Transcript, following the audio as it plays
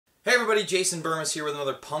Hey everybody, Jason Bermas here with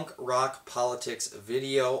another punk rock politics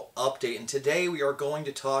video update, and today we are going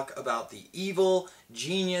to talk about the evil,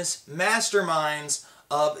 genius masterminds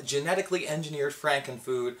of genetically engineered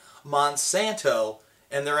frankenfood, Monsanto,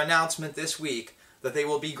 and their announcement this week that they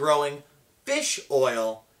will be growing fish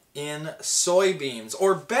oil in soybeans,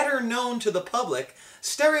 or better known to the public,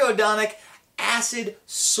 stereodonic acid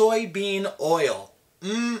soybean oil.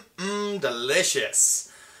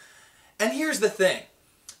 Delicious. And here's the thing.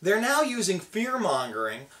 They're now using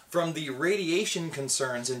fear-mongering from the radiation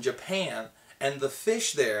concerns in Japan and the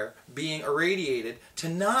fish there being irradiated to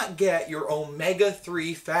not get your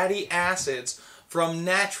omega-3 fatty acids from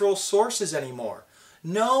natural sources anymore.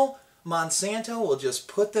 No, Monsanto will just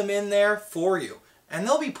put them in there for you. And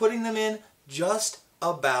they'll be putting them in just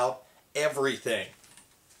about everything.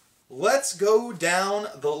 Let's go down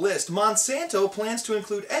the list. Monsanto plans to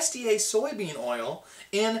include SDA soybean oil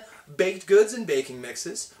in baked goods and baking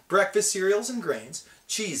mixes, breakfast cereals and grains,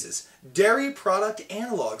 cheeses, dairy product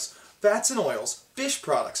analogs, fats and oils, fish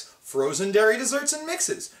products, frozen dairy desserts and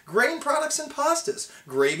mixes, grain products and pastas,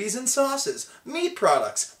 gravies and sauces, meat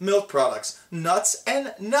products, milk products, nuts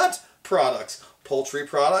and nut products, poultry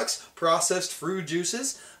products, processed fruit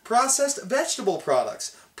juices, processed vegetable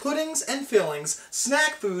products, puddings and fillings,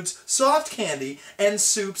 snack foods, soft candy, and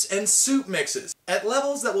soups and soup mixes at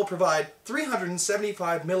levels that will provide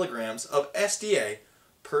 375 milligrams of SDA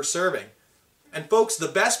per serving. And folks, the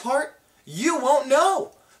best part? You won't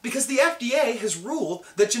know! Because the FDA has ruled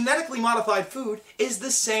that genetically modified food is the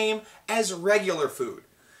same as regular food.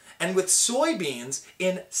 And with soybeans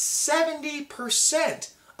in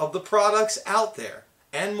 70% of the products out there,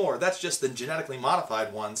 and more, that's just the genetically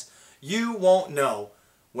modified ones, you won't know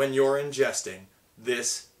when you're ingesting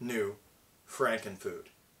this new frankenfood.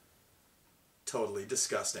 Totally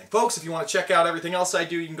disgusting. Folks, if you want to check out everything else I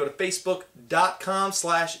do, you can go to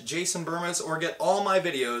facebook.com/JasonBermas or get all my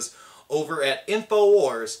videos over at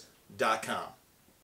Infowars.com.